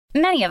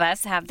Many of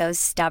us have those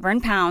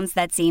stubborn pounds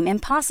that seem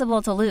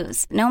impossible to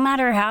lose, no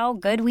matter how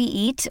good we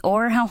eat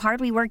or how hard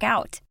we work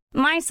out.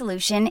 My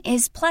solution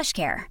is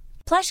PlushCare.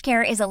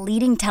 PlushCare is a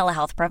leading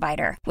telehealth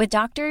provider with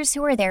doctors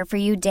who are there for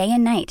you day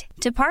and night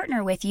to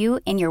partner with you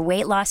in your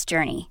weight loss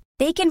journey.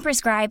 They can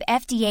prescribe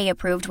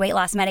FDA-approved weight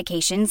loss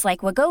medications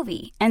like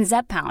Wegovy and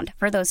Zepbound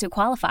for those who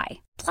qualify.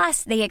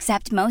 Plus, they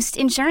accept most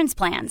insurance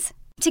plans.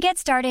 To get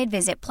started,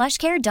 visit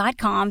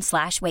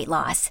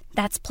plushcare.com/weightloss.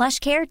 That's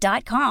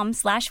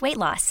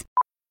plushcare.com/weightloss.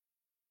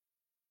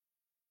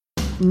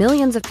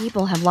 Millions of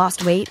people have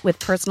lost weight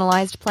with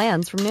personalized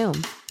plans from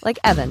Noom. Like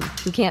Evan,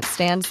 who can't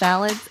stand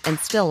salads and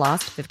still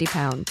lost 50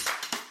 pounds.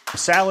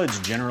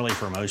 Salads generally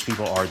for most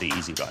people are the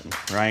easy button,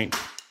 right?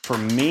 For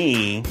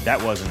me,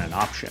 that wasn't an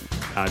option.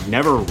 I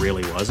never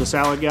really was a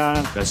salad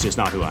guy. That's just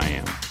not who I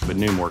am. But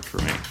Noom worked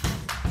for me.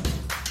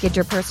 Get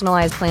your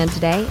personalized plan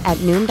today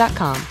at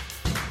Noom.com.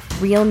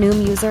 Real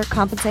Noom user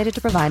compensated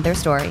to provide their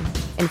story.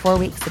 In 4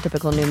 weeks, the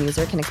typical Noom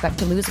user can expect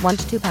to lose 1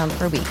 to 2 pounds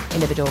per week.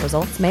 Individual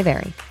results may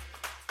vary.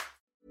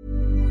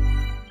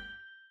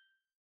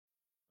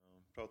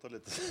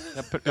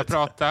 Jag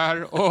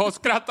pratar och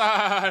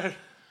skrattar.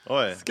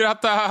 Oj.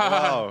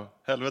 Skrattar. Wow.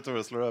 Helvete vad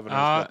du slår över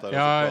när du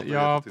skrattar.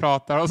 Jag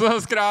pratar och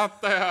så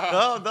skrattar jag.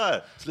 Ja,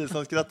 där.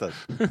 Slitsamskrattet.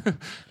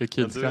 Det är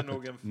kul.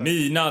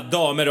 Mina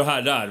damer och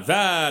herrar,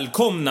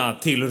 välkomna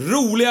till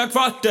Roliga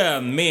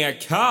kvarten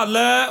med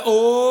Kalle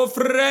och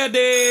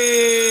Freddy.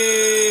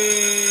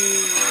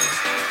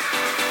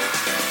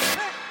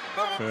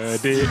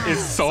 För det är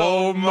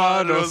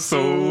sommar och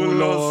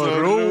sol och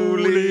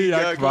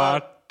roliga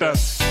kvarten.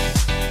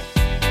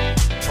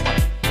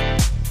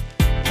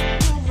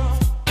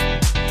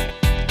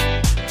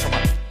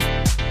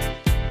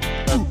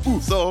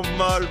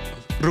 Sommar.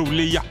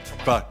 Roliga.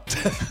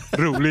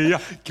 Roliga.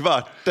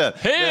 Kvarten.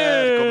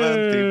 Hey!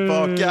 Välkommen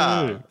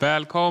tillbaka.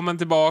 Välkommen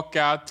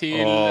tillbaka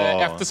till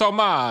efter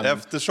sommaren.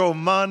 Efter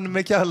sommaren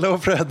med Kalle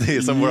och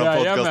Freddy som våra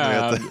podcast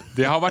heter.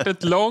 Det har varit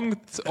ett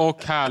långt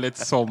och härligt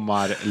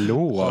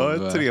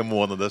sommarlov. Ja, 3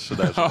 månader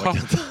sådär. Ja,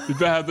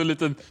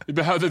 vi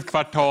behövde ett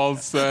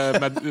kvartals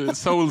med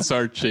soul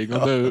searching.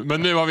 Och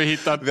men nu har vi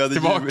hittat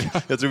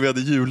tillbaka. Jag tror vi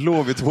hade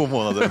jullov i 2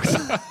 månader också.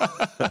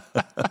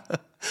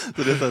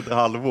 Så det är ett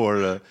halvår.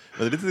 Men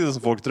det är lite det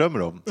som folk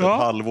drömmer om. Så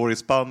ett halvår i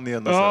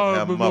Spanien och sen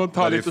hemma. Man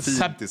tar lite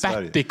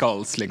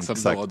sabbaticals liksom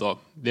då och då.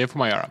 Det får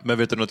man göra. Men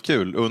vet du något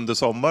kul? Under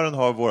sommaren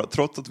har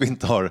trots att vi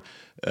inte har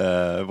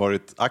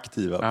varit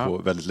aktiva på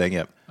väldigt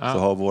länge, så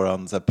har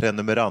våran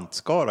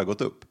prenumerantskara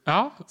gått upp.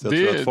 Ja, så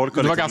det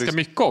var ganska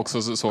mycket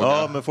också. Såg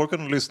jag. Men folk har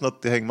nog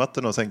lyssnat till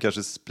hängmattorna och sen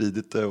kanske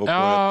spridit det och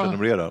börjat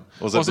prenumerera.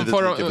 Och så jag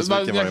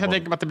kan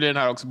tänka mig att det blir den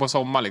här också på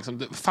sommar.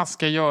 Liksom. Vad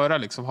ska jag göra?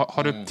 Liksom?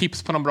 Har du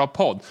tips på någon bra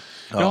podd?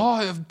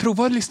 Ja,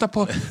 prova att lyssna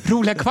på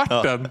Roliga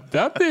kvarten. Det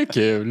är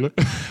kul.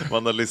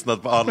 Man har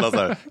lyssnat på alla så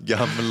här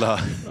gamla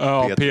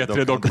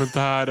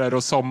P3-dokumentärer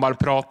och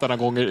sommarpratarna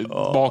gånger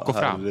bak och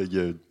fram.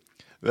 Herregud.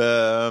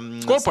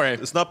 Skål på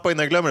dig. Snabbt innan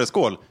jag glömmer det,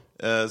 skål.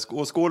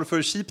 Och skål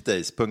för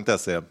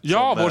cheapdays.se.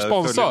 Ja, vår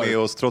sponsor. Följer med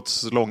oss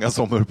trots långa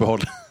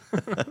sommaruppehåll.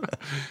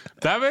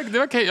 Det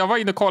var okej. Jag var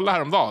inne och kollade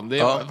häromdagen. Det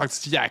är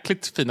faktiskt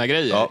jäkligt fina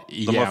grejer. Ja,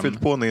 de har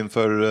fyllt på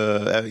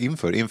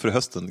inför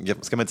hösten.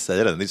 Ska man inte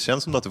säga det? Det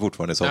känns som att det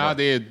fortfarande är sommar. Ja,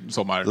 det är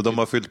sommar. Så de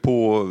har fyllt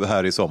på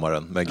här i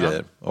sommaren med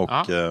grejer. Och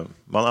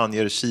man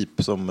anger cheap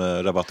som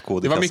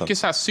rabattkod. Det var mycket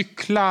så här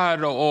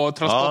cyklar och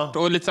transport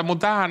och lite så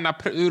moderna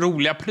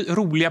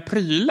roliga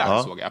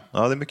prylar såg jag.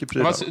 Ja, det är mycket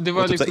prylar. Det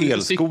var liksom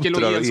typ cykel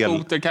och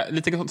elskoter,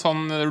 lite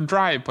sån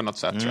drive på något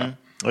sätt tror jag.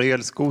 Och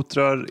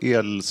elskotrar,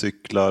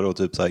 elcyklar och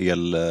typ så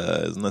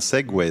här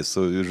segways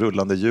och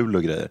rullande hjul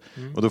och grejer.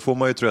 Och då får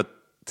man ju, tror jag,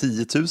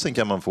 10 000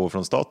 kan man få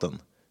från staten.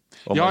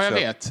 Ja, jag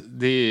vet.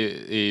 Det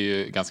är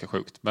ju ganska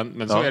sjukt.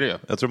 Men så är det ju.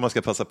 Jag tror man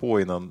ska passa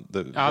på innan.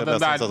 Den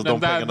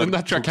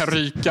där tror jag kan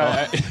ryka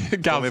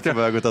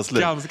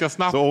ganska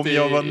snabbt. Så om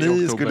jag var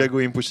ni skulle jag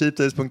gå in på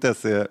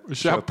cheapdays.se och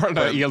köpa den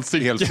där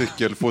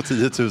elcykel, få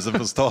 10 000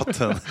 från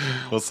staten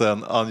och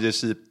sen ange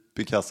cheap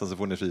i kassan så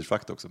får ni fri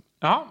frakt också.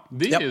 Ja,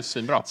 det är ju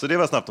svinbra. Så det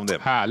var snabbt om det.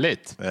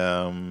 Härligt.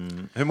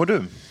 Hur mår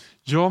du?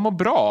 Jag mår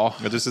bra.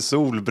 Du ser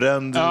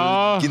solbränd,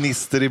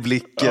 gnister i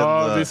blicken.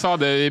 Ja, vi sa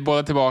det, vi är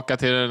båda tillbaka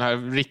till den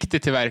här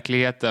riktigt till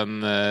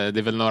verkligheten. Det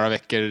är väl några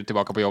veckor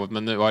tillbaka på jobbet,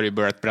 men nu har det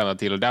börjat bränna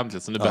till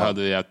ordentligt. Så nu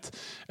behövde vi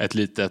ett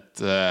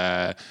litet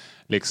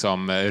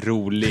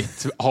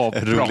roligt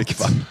avbrott. Rolig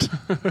kvart.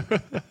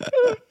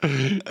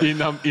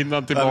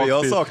 innan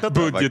tillbaka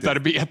till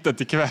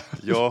budgetarbetet ikväll.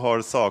 Jag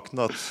har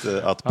saknat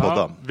att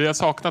podda. Vi har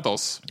saknat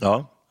oss.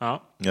 Ja.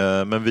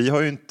 Men vi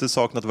har ju inte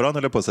saknat varandra,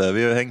 eller på att säga.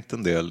 Vi har hängt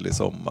en del i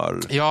sommar.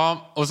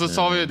 Ja, och så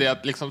sa vi ju det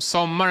att liksom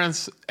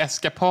sommarens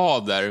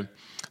eskapader,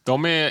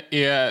 de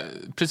är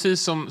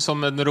precis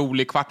som en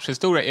rolig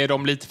kvartshistoria, är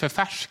de lite för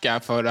färska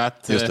för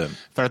att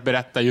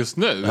berätta just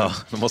nu. Ja,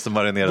 de måste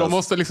marineras. De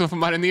måste liksom få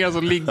marineras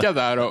och ligga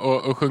där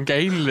och sjunka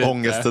in lite.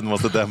 Ångesten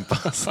måste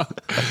dämpas.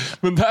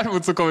 Men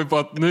däremot så kom vi på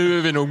att nu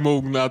är vi nog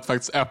mogna att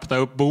faktiskt öppna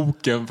upp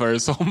boken för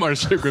sommar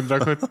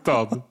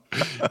 2017.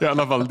 I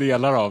alla fall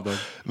delar av den.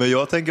 Men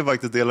jag tänker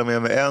faktiskt dela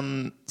med mig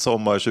en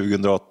sommar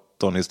 2018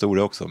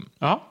 2017-historia också.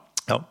 Ja.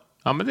 Ja.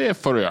 Ja, men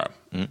det får du göra.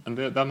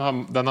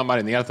 Den har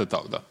marinerat ett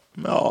tag då.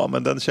 Ja,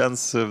 men den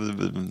känns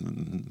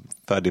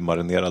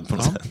färdigmarinerad på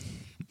något sätt.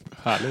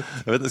 Härligt.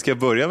 Jag vet inte, ska jag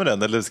börja med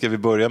den eller ska vi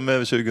börja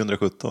med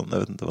 2017? Jag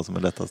vet inte vad som är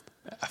lättast.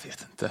 Jag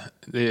vet inte.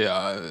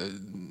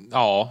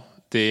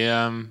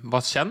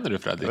 Vad känner du,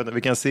 Freddy?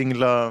 Vi kan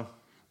singla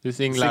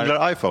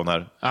iPhone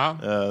här. Ja.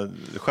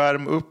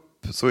 Skärm upp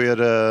så är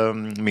det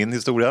min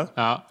historia.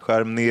 Ja.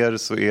 Skärm ner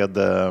så är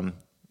det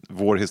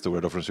vår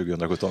historia då från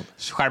 2017.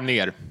 Skärm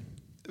ner.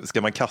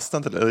 Ska man kasta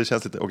den till? Det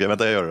känns lite... Okej,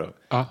 vänta, jag gör det då.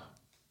 Ja.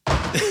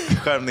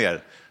 Skärm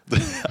ner.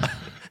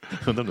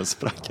 Undrar om den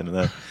sprack.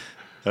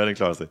 Den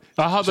klarar sig.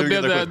 Jaha,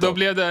 då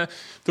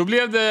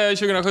blev det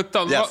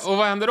 2017. Yes. Och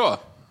vad hände då?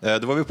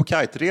 Då var vi på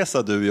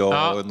kite-resa, du,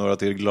 jag och några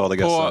till glada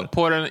gäster.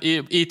 På den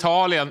i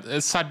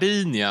Italien,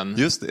 Sardinien.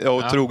 Just det,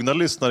 och trogna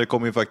lyssnare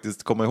kommer ju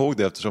faktiskt komma ihåg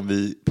det eftersom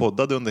vi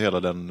poddade under hela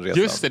den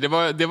resan. Just det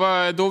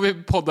var då vi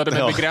poddade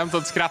med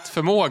begränsad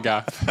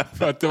skrattförmåga.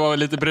 För att det var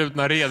lite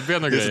brutna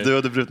revben och grejer. Du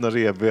hade brutna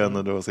revben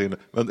och då,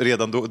 men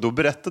redan då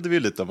berättade vi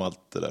lite om allt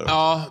det där.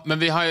 Ja, men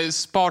vi har ju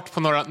spart på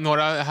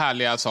några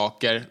härliga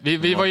saker.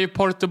 Vi var ju i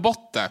Porto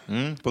Botte.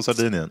 På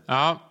Sardinien.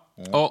 Ja.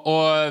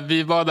 Och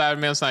vi var där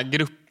med en sån här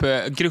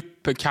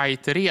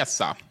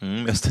grupp-kite-resa.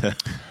 Just det.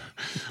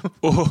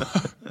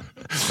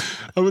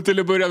 Och till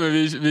att börja med,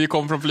 vi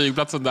kom från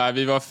flygplatsen där.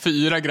 Vi var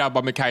 4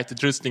 grabbar med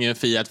kite-utrustning i en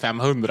Fiat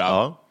 500.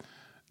 Ja.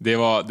 Det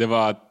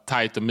var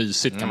tajt och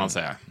mysigt kan man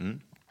säga.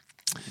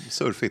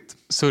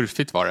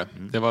 Surfigt var det.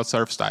 Det var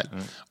surfstyle.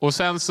 Och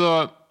sen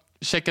så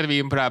checkade vi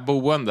in på det här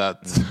boendet.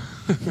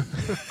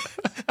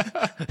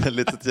 Ett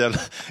litet jävla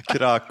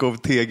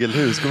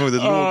Krakow-tegelhus. Det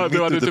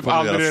var typ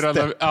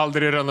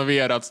aldrig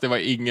renoverats. Det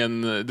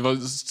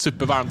var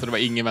supervarmt och det var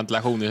ingen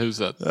ventilation i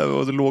huset. Ja,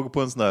 och det låg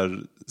på en sån här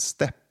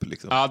stepp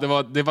liksom. Ja,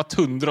 det var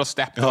tundra och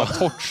stepp. Det var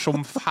torrt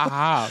som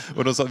fan.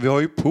 Och de sa, vi har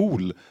ju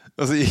pool.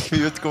 Alltså, gick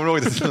vi ut, kommer du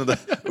ihåg det? Den där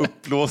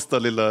uppblåsta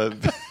lilla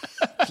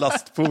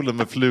plastpoolen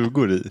med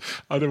flugor i.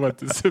 Ja, det var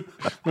inte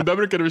super. Men där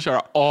brukade vi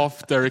köra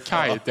after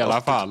kite i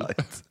alla fall.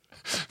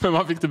 Men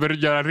man fick typ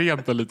göra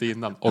rent lite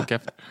innan och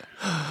efter.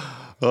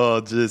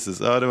 Jesus.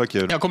 Ja, det var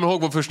kul. Jag kommer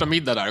ihåg vår första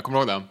middag där. Kommer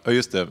du ihåg den? Ja,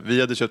 just det.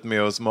 Vi hade köpt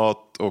med oss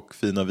mat och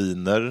fina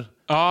viner.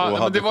 Ja,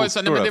 men det var ju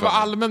så, det var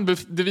allmän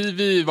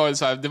vi var ju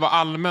så här, det var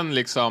allmän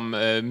liksom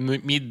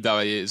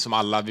middag som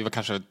alla, vi var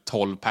kanske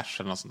 12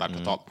 personer och sånt där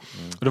totalt.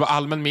 Och det var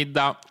allmän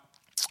middag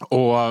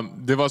och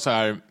det var så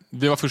här,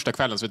 det var första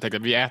kvällen så vi tänkte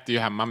att vi äter ju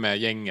hemma med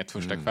gänget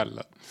första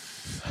kvällen.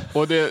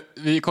 Och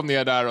vi kom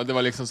ner där och det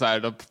var liksom så här,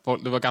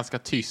 det var ganska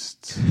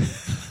tyst.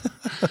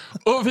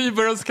 Och vi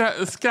började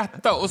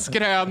skratta och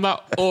skräna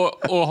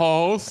och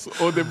ha oss.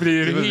 Och det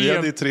blir helt... Vi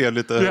hade ju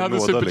trevligt. Vi hade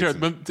supertrevligt.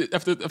 Men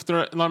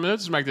efter några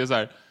minuter så märkte jag så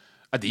här...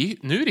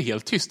 nu är det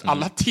helt tyst.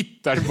 Alla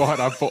tittar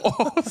bara på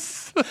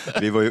oss.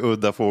 Vi var ju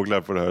udda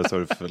fåglar på det här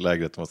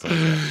surflägret, måste jag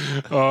säga.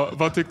 Ja,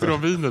 vad tyckte du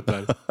om vinet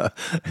där?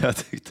 Jag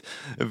tyckte...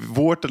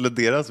 Vårt eller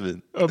deras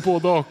vin? Ja,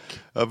 både och.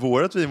 Ja,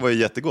 vårat vin var ju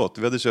jättegott.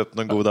 Vi hade köpt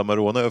någon god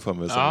Amarone för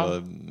mig som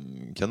var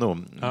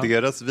kanon. Ja.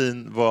 Deras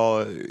vin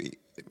var...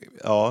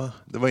 Ja,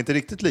 det var inte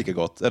riktigt lika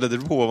gott. Eller det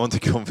beror på vad man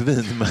tycker om för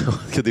vin, men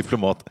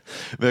diplomat.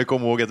 Men jag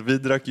kommer ihåg att vi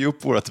drack ju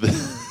upp vårat vin.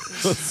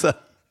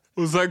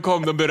 Och sen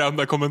kom den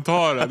berömda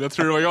kommentaren. Jag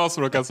tror det var jag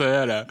som råkade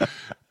säga det.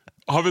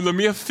 Har vi något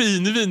mer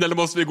finvin eller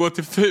måste vi gå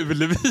till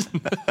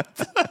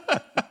fulvinet?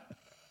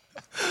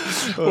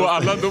 Och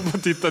alla då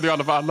tittade ju i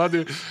alla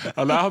fall.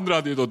 Alla andra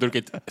hade ju då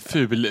druckit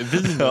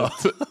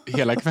fulvinet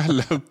hela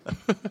kvällen.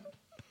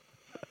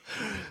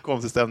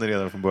 Kom till stämningen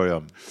redan från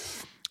början.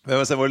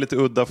 Men sen var det lite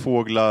udda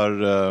fåglar.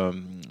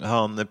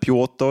 Han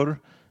Piotr.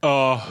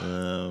 Ja,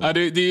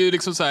 det är ju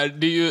liksom så här,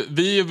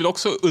 vi är väl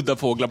också udda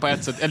fåglar på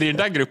ett sätt. Eller i den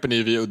där gruppen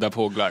är vi udda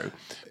fåglar.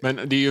 Men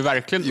det är ju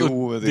verkligen,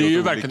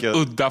 verkligen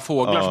udda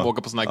fåglar som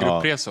åker på såna här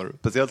gruppresor.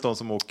 Speciellt de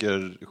som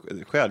åker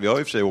själv. Jag har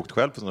i och för sig åkt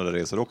själv på sådana där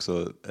resor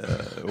också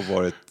och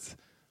varit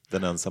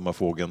den ensamma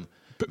fågeln.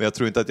 Men jag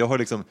tror inte att jag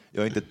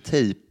har inte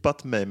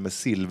tejpat mig med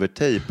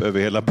silvertejp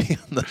över hela benen.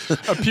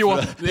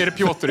 Är det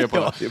Piotr det är på?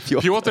 Ja, det är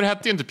Piotr. Piotr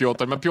hette ju inte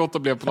Piotr, men Piotr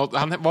blev på något,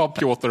 han var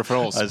Piotr för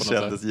oss. Han på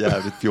kändes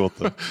jävligt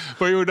Piotr.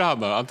 Vad gjorde han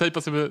då? Han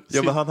tejpade sig med...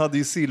 Ja, men han hade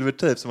ju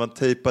silvertejp som han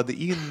tejpade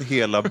in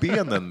hela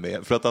benen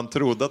med. För att han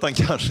trodde att han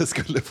kanske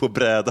skulle få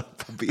bräda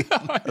på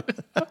benen.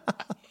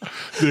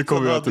 Det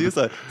kommer han hade ju så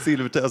här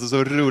silvertejp, alltså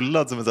så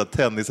rullad som en så här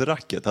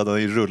tennisracket hade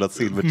han ju rullat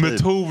silvertejp.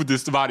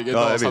 Metodiskt varje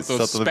dag satt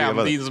och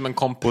spände in som en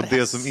kompress. Och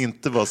det som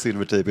inte var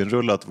silvertejp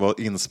inrullat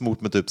var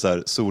insmort med typ så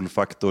här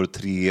solfaktor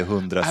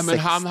 360. Nej,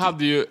 men han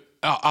hade ju,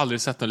 jag har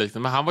aldrig sett något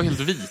liknande, men han var helt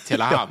vit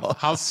hela han. Ja.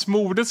 Han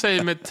smorde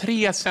sig med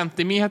 3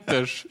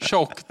 centimeters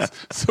tjockt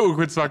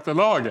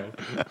solskyddsfaktorlager.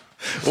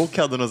 Och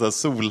hade någon sån här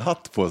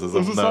solhatt på sig.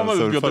 Och så sa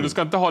man att du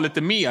ska inte ha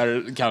lite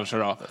mer kanske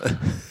då.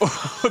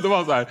 Och då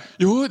var så här,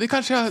 jo det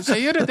kanske jag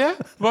säger det.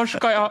 Var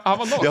ska jag? Han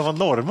var norsk. Jag var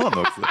norrman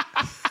också.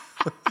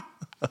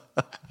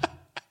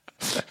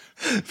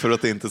 För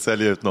att inte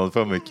sälja ut någon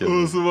för mycket.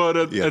 Och så var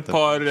det ett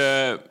par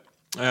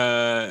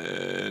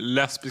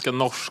lesbiska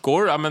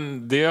norskor. Ja,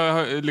 men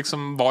det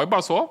liksom var ju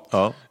bara så.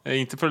 Ja.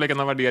 Inte för att lägga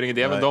någon värdering i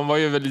det. Nej. Men de var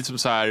ju väl liksom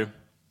så här...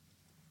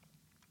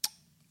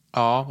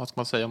 Ja, vad ska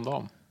man säga om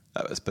dem?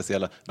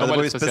 Speciella. Men det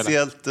var ju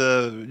speciellt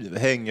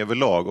häng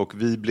överlag och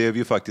vi blev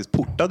ju faktiskt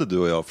portade, du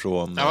och jag,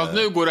 från... Ja,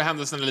 nu går det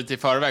händelserna lite i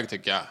förväg,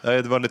 tycker jag.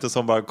 Nej, det var lite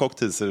som bara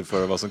cockteaser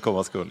för vad som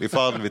komma skull.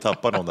 Ifall vi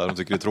tappar någon där, de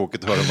tycker det är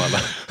tråkigt att höra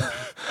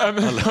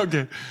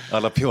om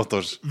alla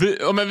Piotrs.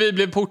 Men vi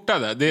blev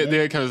portade,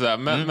 det kan vi säga.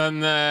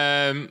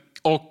 Men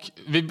och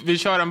vi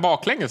kör en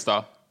baklänges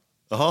då.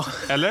 Jaha.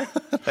 Eller?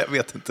 Jag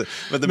vet inte.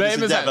 Men det blir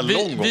så jävla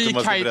lång.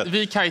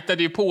 Vi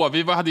kajtade ju på.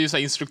 Vi hade ju så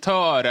här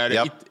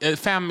instruktörer.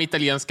 5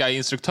 italienska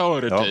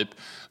instruktörer typ.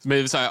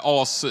 Med så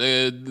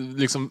här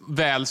liksom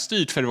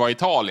välstyrt för att vara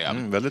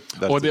Italien.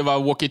 Väldigt. Och det var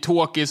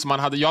walkie-talkie som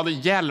jag hade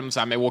hjälm så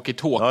här med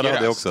walkie-talkie. Ja, det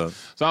hade jag också.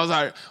 Så han så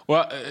här,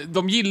 och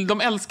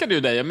de älskade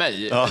ju dig och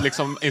mig,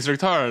 liksom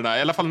instruktörerna.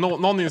 I alla fall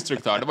någon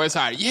instruktör. Det var ju så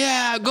här,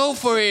 yeah, go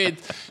for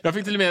it. Jag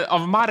fick till och med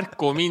av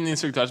Marco, min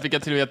instruktör, så fick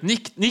jag till och med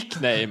ett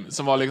nickname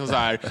som var liksom så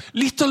här,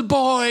 little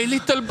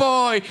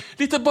boy,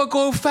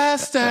 go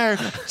faster,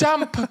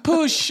 jump,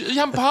 push,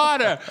 jump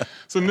harder.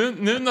 Så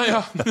nu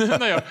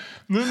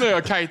när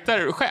jag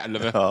kajtar själv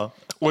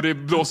och det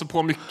blåser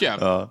på mycket,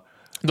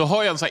 då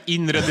har jag en så här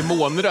inre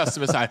demonröst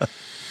som är så här,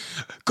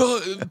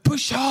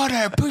 push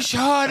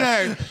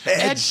harder,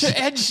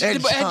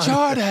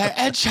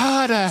 edge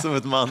harder. Som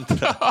ett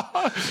mantra.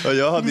 Och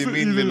jag hade ju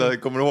min lilla,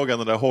 kommer du ihåg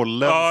den där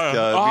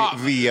holländska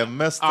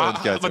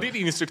VM-mästaren? Var det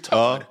din instruktör?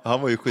 Ja,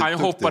 han var ju skitduktig. Han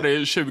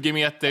hoppade 20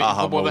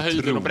 meter på både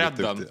höjden och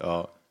bredden.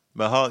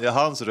 Men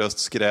hans röst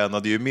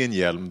skränade ju min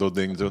hjälm då,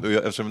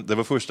 eftersom det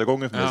var första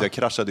gången för mig, så jag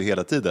kraschade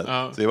hela tiden.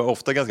 Så jag var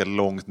ofta ganska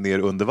långt ner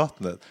under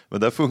vattnet.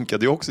 Men där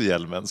funkade ju också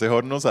hjälmen, så jag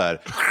hörde någon så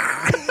här...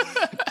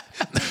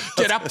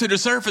 Get up to the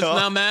surface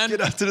now, man.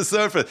 Get up to the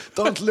surface.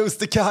 Don't lose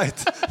the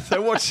kite.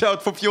 So watch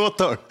out for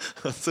Piotr.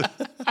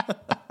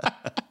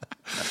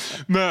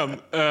 Men,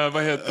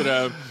 vad heter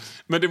det...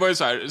 Men det var ju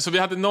så här, så vi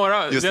hade vi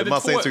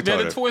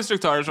hade två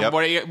instruktörer som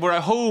våra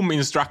home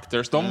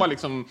instructors, de var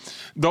liksom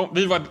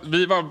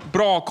vi var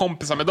bra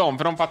kompisar med dem,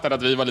 för de fattade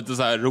att vi var lite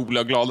så här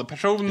roliga och glada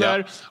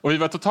personer, och vi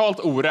var totalt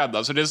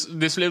orädda, så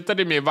det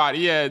slutade med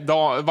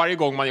varje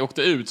gång man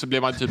åkte ut så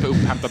blev man typ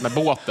upphämtad med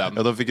båten.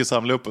 Ja, de fick ju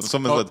samla upp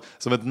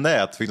som ett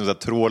nät, fick de så här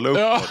tråla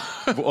upp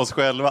oss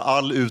själva,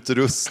 all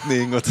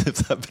utrustning och typ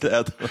så här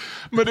bräd.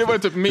 Men det var ju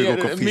typ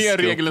mer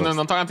regel än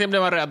undantag. Antingen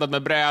blev man räddad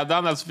med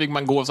brädan, eller så fick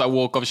man gå så här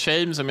walk of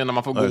shame, som menar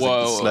man får gå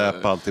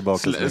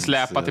och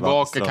släpa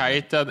tillbaka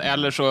kajten,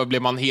 eller så blir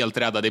man helt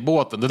räddad i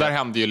båten. Det där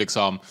hände ju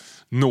liksom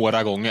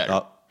några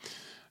gånger.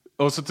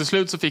 Och så till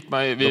slut så fick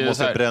man... De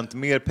måste ha bränt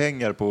mer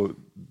pengar på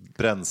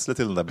bränsle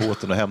till den där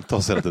båten och hämta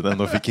oss hela tiden än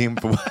de fick in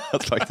på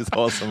att faktiskt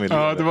ha som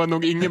elever. Ja, det var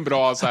nog ingen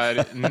bra så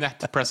här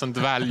net present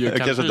value.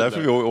 Kanske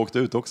därför vi åkte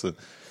ut också.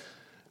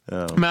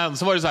 Men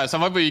så var det så här,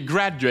 sen var vi ju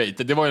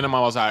graduated. Det var ju när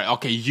man var så här,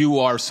 okay,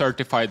 you are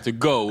certified to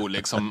go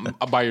liksom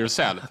by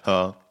yourself.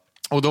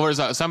 Och då var det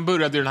så här, sen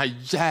började den här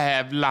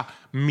jävla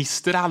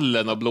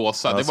mistrallen att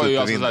blåsa. Det var ju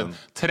alltså så här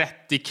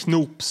 30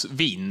 knops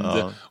vind.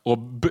 Och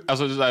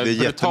alltså så här, det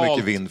är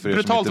jättemycket vind för er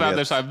brutalt som inte väder,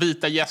 vet. Så här,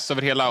 vita gäss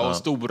över hela och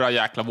stora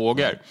jäkla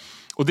vågor.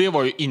 Och det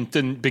var ju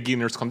inte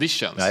beginners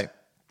conditions. Nej.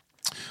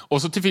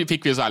 Och så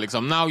fick vi så här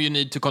liksom, now you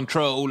need to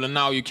control and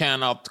now you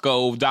cannot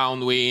go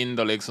downwind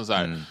och liksom så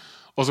här.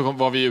 Och så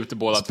var vi ute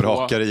båda två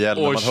och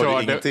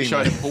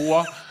körde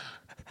på.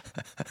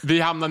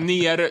 Vi hamnade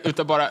nere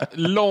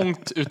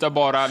långt utav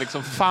bara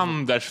liksom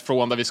fanders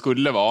från där vi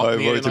skulle vara.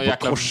 Ner i någon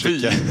jäkla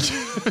vik.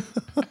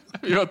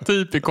 Vi var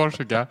typ i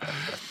Korsika.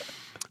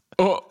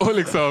 Och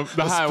liksom,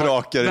 det här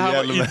var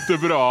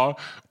inte bra.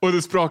 Och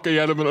det sprakar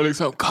hjälmen och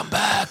liksom, come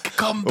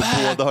back. Och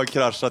båda har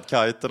kraschat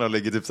kajten och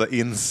ligger typ så här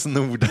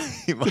insnord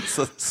i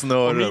massa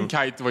snören. Och min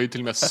kite var ju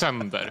till och med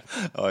sönder.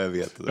 Ja, jag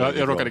vet.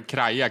 Jag råkade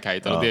kraja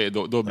kajten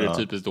och då blir det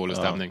typiskt dålig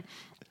stämning.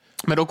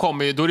 Men då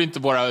är det inte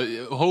våra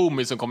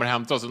homies som kommer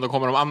hämta oss, utan då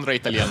kommer de andra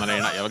italienarna i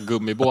den här jävla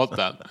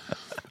gummibåten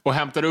och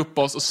hämtar upp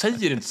oss och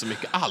säger inte så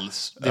mycket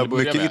alls.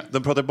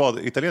 De pratar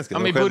bara italienska. Ja,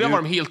 men i början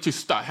var de helt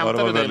tysta.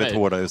 Hämtade dig mig.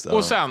 Hårda, just det.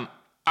 Och sen,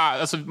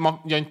 alltså,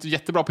 jag är inte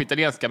jättebra på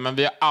italienska, men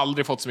vi har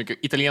aldrig fått så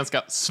mycket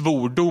italienska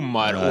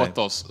svordomar åt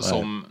oss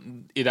som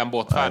i den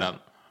båtfärden.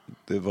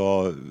 Det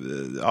var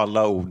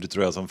alla ord,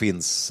 tror jag, som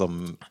finns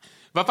som...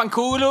 Vad fan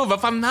culo,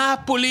 vad fan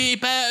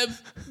Napoli...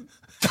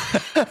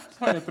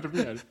 Vad heter det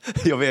mer?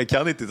 Jag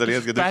kan inte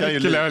italienska. Du kan ju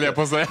lite. Jag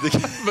på sig.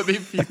 Men det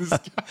är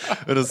finska.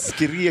 Men de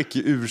skrek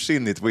ju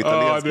ursinnigt på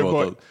italienska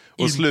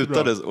och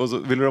slutade. Och så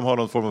ville de ha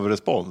någon form av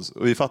respons.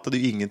 Och vi fattade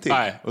ju ingenting.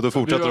 Nej. Och då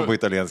fortsatte de på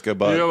italienska.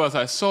 Bara... Jag var så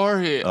här,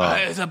 sorry.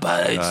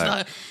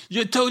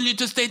 You told you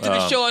to stay to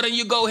the shore and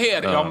you go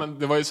here. Ja, men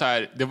det var ju så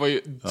här. Det var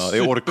ju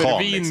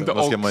supervind liksom.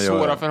 Och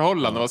svåra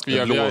förhållanden. Vad ska vi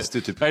göra?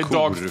 Det är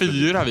dag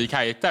 4 vi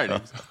kajtar.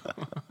 Liksom.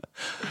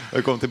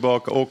 Jag kom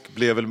tillbaka och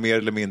blev väl mer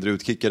eller mindre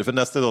utkickade. För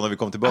nästa dag när vi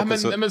kom tillbaka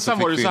så fick vi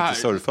inte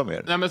surfa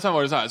mer. Nej, men sen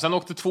var det så här. Sen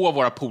åkte 2 av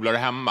våra polare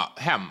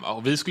hem.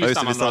 Och vi skulle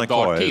stanna några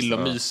dagar till och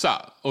mysa.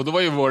 Och då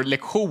var ju vår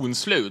lektion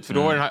slut. För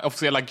då var den här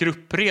officiella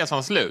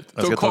gruppresan slut.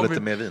 Jag ska ta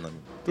lite mer vin.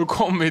 Då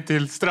kom vi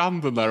till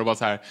stranden där och bara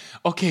så här.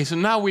 Okej, so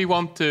now we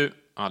want to...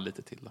 Ja,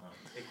 lite till då.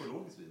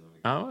 Ekologiskt vin.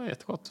 Ja,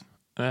 jättegott.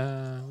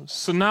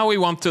 So now we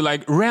want to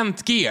like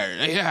rent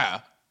gear. Yeah.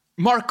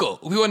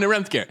 Marco, we want to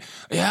rent gear.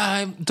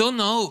 Yeah, I don't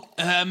know.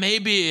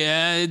 Maybe,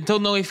 don't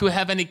know if we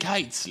have any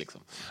kites.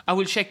 Liksom. I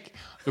will check.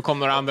 Då kom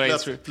några andra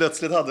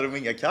Plötsligt hade de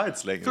inga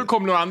kites längre. Då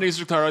kom några andra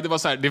instruktörer och det var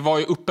så här, det var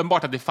ju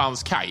uppenbart att det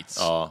fanns kites.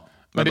 Ja.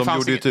 Men de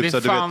gjorde ju typ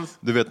så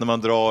du vet när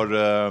man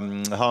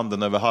drar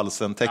handen över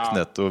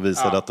halsen-tecknet och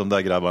visade att de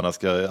där grabbarna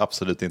ska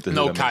absolut inte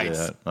hyra kites.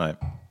 Här. Nej.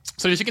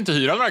 Så vi fick inte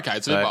hyra några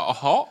kites. Så vi bara,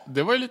 aha,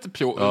 det var ju lite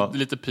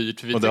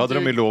pyrt. Och det hade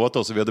de ju lovat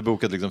oss och vi hade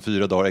bokat liksom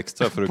 4 dagar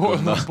extra för att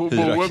kunna på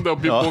boende och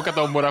bokat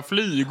om våra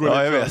flyg.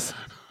 Ja, jag vet.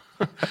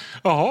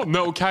 Jaha,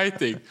 no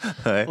kiting.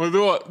 Nej. Och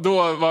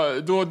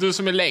då du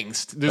som är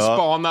längst, du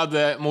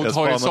spanade mot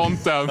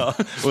horisonten. Ja,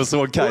 och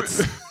såg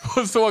kites.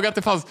 och såg att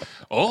det fanns,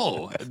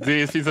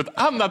 det finns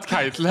ett annat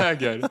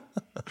kiteläger.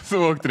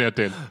 Så åkte ner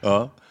till.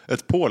 Ja,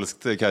 ett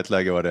polskt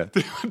kiteläger var det.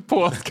 Det var ett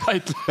polskt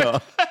kiteläger. Ja.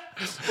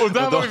 Och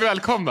där var vi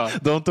välkomna.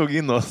 De tog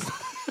in oss.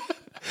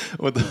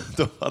 Och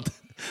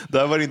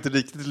där var det inte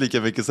riktigt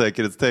lika mycket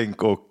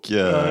säkerhetstänk och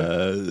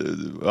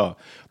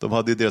de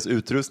hade ju deras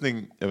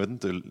utrustning, jag vet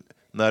inte,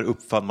 när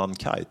uppfann man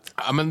kite?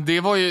 Ja, men det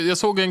var ju, jag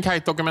såg en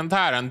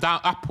kite-dokumentären,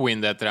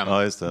 Upwind heter den.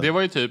 Ja, just det. Det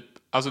var ju typ,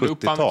 alltså det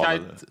uppfann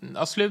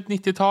kite, slut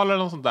 90-tal eller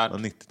något sånt där. Ja,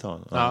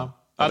 90-tal. Ja.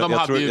 Ja, de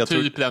hade ju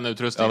typ den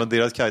utrustningen. Ja, men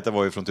deras kite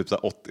var ju från typ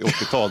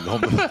 80-tal.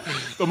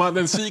 De hade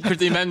en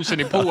secret invention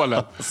i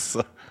Polen.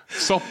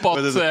 Soppot,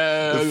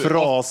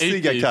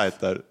 frasiga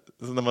kiter.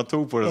 Så när man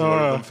tog på det så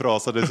var de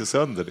frasade sig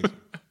sönder. Liksom.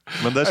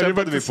 Men där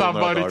kämpade vi på några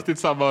dagar. Riktigt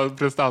samma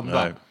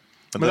prestanda. Nej.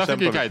 Men där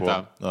fick vi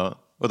kajta. Ja.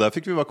 Och där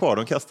fick vi vara kvar.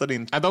 De kastade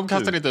inte ut. De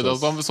kastade inte ut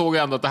oss. De såg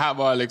ändå att det här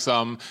var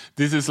liksom,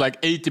 this is like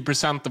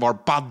 80% of our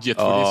budget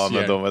for this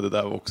year. Ja, men det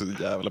där var också ett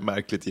jävla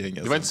märkligt gäng.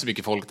 Det var inte så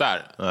mycket folk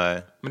där.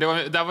 Nej. Men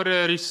där var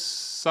det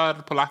ryssar,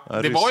 polacker.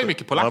 Ja, det var ju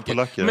mycket polacker.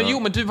 Polacker, men jo,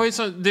 men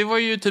det var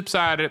ju typ så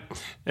här,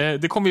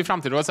 det kom vi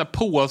fram till. Det var så här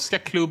polska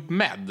Club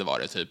Med var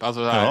det typ.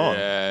 Alltså så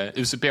här,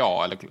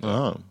 UCPA eller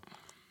ja.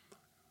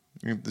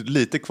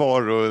 Lite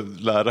kvar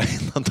att lära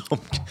innan de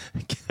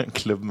kan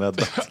Club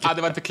Med. Ja,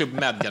 det var inte Club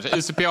Med kanske.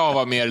 UCPA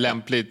var mer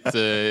lämpligt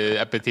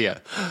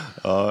epitet.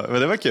 Ja,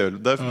 men det var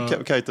kul.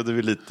 Där kajtade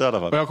vi lite i alla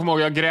fall. Och jag kommer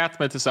ihåg, jag grät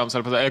mig tillsammans.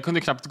 Jag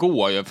kunde knappt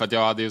gå för att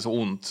jag hade ju så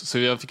ont. Så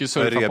jag fick ju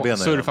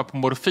surfa på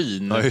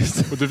morfin. Ja,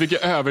 och du fick ju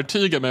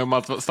övertyga mig om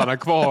att stanna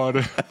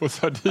kvar på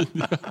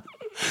Sardinien.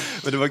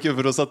 Men det var kul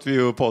för då satt vi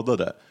och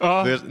poddade.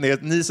 Ja.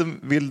 Ni som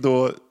vill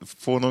då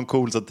få någon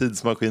cool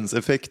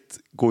tidsmaskinseffekt,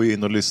 gå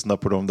in och lyssna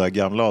på de där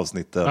gamla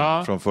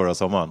avsnitten från förra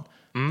sommaren.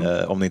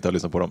 Om ni inte har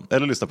lyssnat på dem.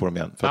 Eller lyssna på dem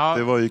igen. För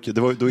det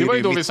var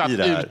ju då vi satt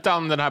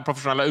utan den här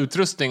professionella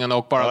utrustningen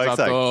och bara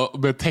satt och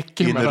med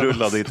tecken.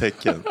 Inrullade i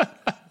tecken.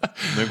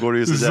 Nu går det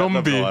ju så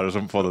jävla bra här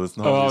som poddades.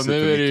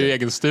 Nu är det ju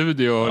egen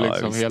studio och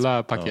liksom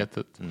hela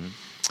paketet.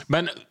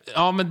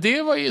 Ja. Men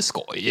det var ju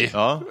skoj.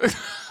 Ja.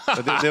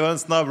 Det var en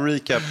snabb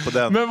recap på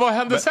den. Men vad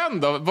hände sen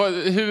då? Vad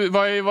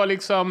var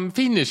liksom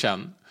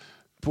finishen?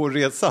 På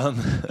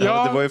resan?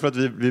 Ja. Det var ju för att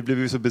vi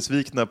blev så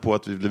besvikna på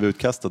att vi blev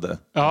utkastade.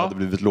 Vi hade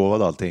blivit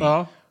lovade allting.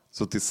 Ja.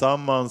 Så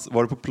tillsammans,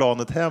 var det på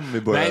planet hem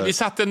vi började?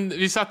 Nej,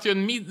 vi satt ju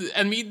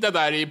en middag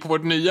där på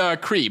vårt nya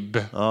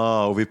crib.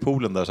 Ja, och vid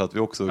poolen där satt vi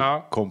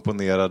också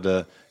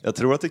komponerade. Jag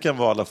tror att det kan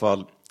vara i alla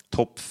fall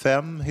topp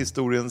 5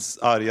 historiens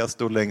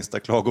argaste och längsta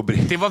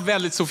klagobrev. Det var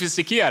väldigt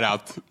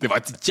sofistikerat. Det var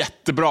ett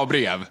jättebra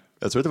brev.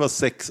 Jag tror att det var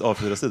 6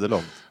 A4 sidor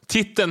långt.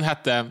 Titeln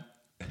hette...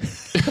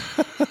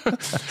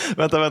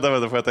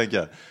 vänta, får jag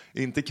tänka.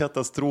 Inte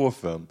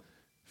katastrofen.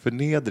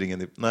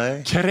 Förnedringen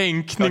nej.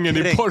 Kränkningen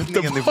i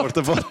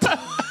Porto.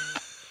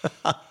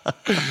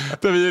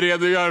 Där vi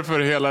redogör för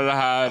hela det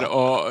här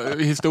och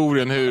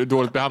historien, hur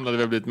dåligt behandlade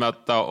vi har blivit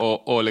mötta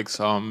och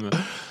liksom...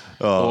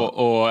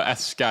 Och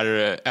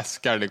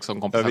äskar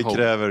liksom kompensation. Ja, vi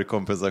kräver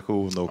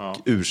kompensation och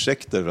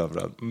ursäkter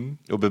framförallt.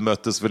 Och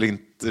bemöttes väl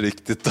inte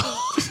riktigt då.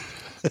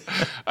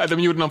 De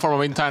gjorde någon form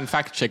av intern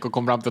fact-check och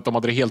kom fram till att de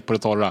hade det helt på det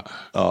torra.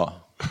 Ja,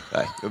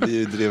 nej,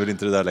 vi drev väl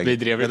inte det där längre.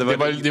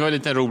 Det var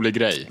lite en rolig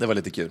grej. Det var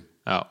lite kul.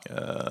 Ja.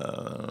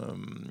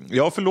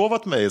 Jag har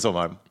förlovat mig i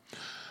sommar.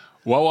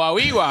 Wow.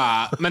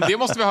 Men det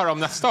måste vi höra om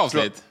nästa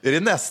avsnitt. Är det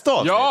nästa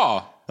avsnitt?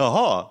 Ja.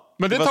 Jaha.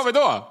 Men det tar vi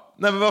då.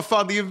 Nej, men vad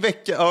fan, det är ju en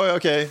vecka.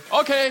 Okej,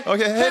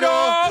 hej då!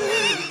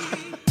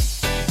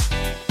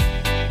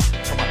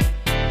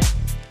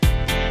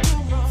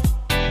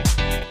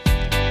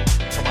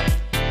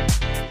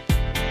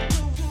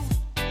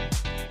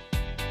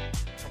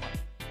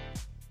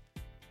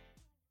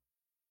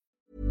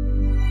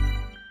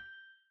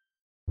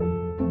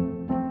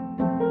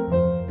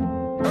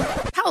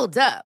 Hold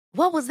up.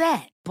 What was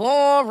that?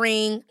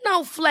 Boring.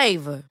 No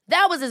flavor.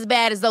 That was as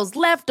bad as those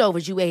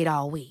leftovers you ate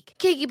all week.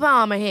 Keke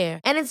Palmer here,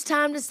 and it's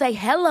time to say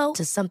hello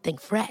to something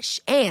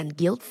fresh and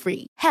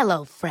guilt-free.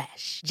 Hello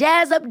Fresh.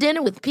 Jazz up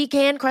dinner with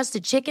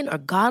pecan-crusted chicken or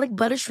garlic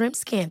butter shrimp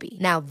scampi.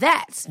 Now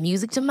that's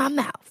music to my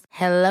mouth.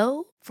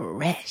 Hello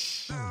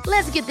Fresh.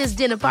 Let's get this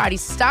dinner party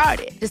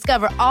started.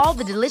 Discover all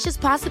the delicious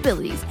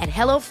possibilities at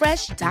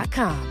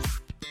hellofresh.com.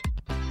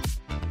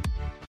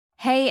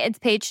 Hey, it's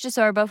Paige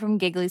DeSorbo from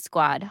Giggly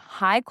Squad.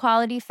 High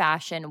quality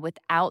fashion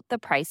without the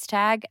price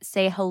tag.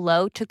 Say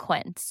hello to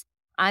Quince.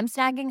 I'm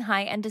snagging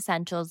high-end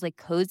essentials like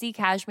cozy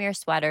cashmere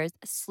sweaters,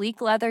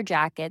 sleek leather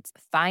jackets,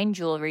 fine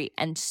jewelry,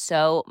 and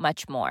so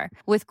much more.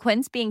 With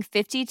Quince being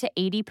 50 to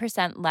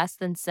 80% less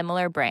than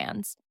similar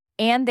brands.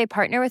 And they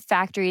partner with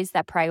factories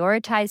that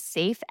prioritize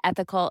safe,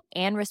 ethical,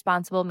 and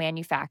responsible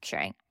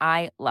manufacturing.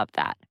 I love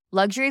that.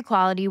 Luxury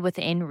quality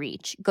within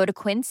reach. Go to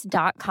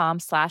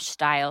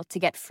quince.com/style to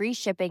get free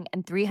shipping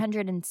and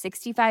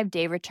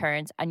 365-day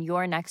returns on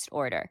your next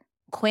order.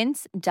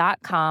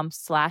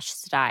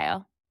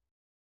 Quince.com/style.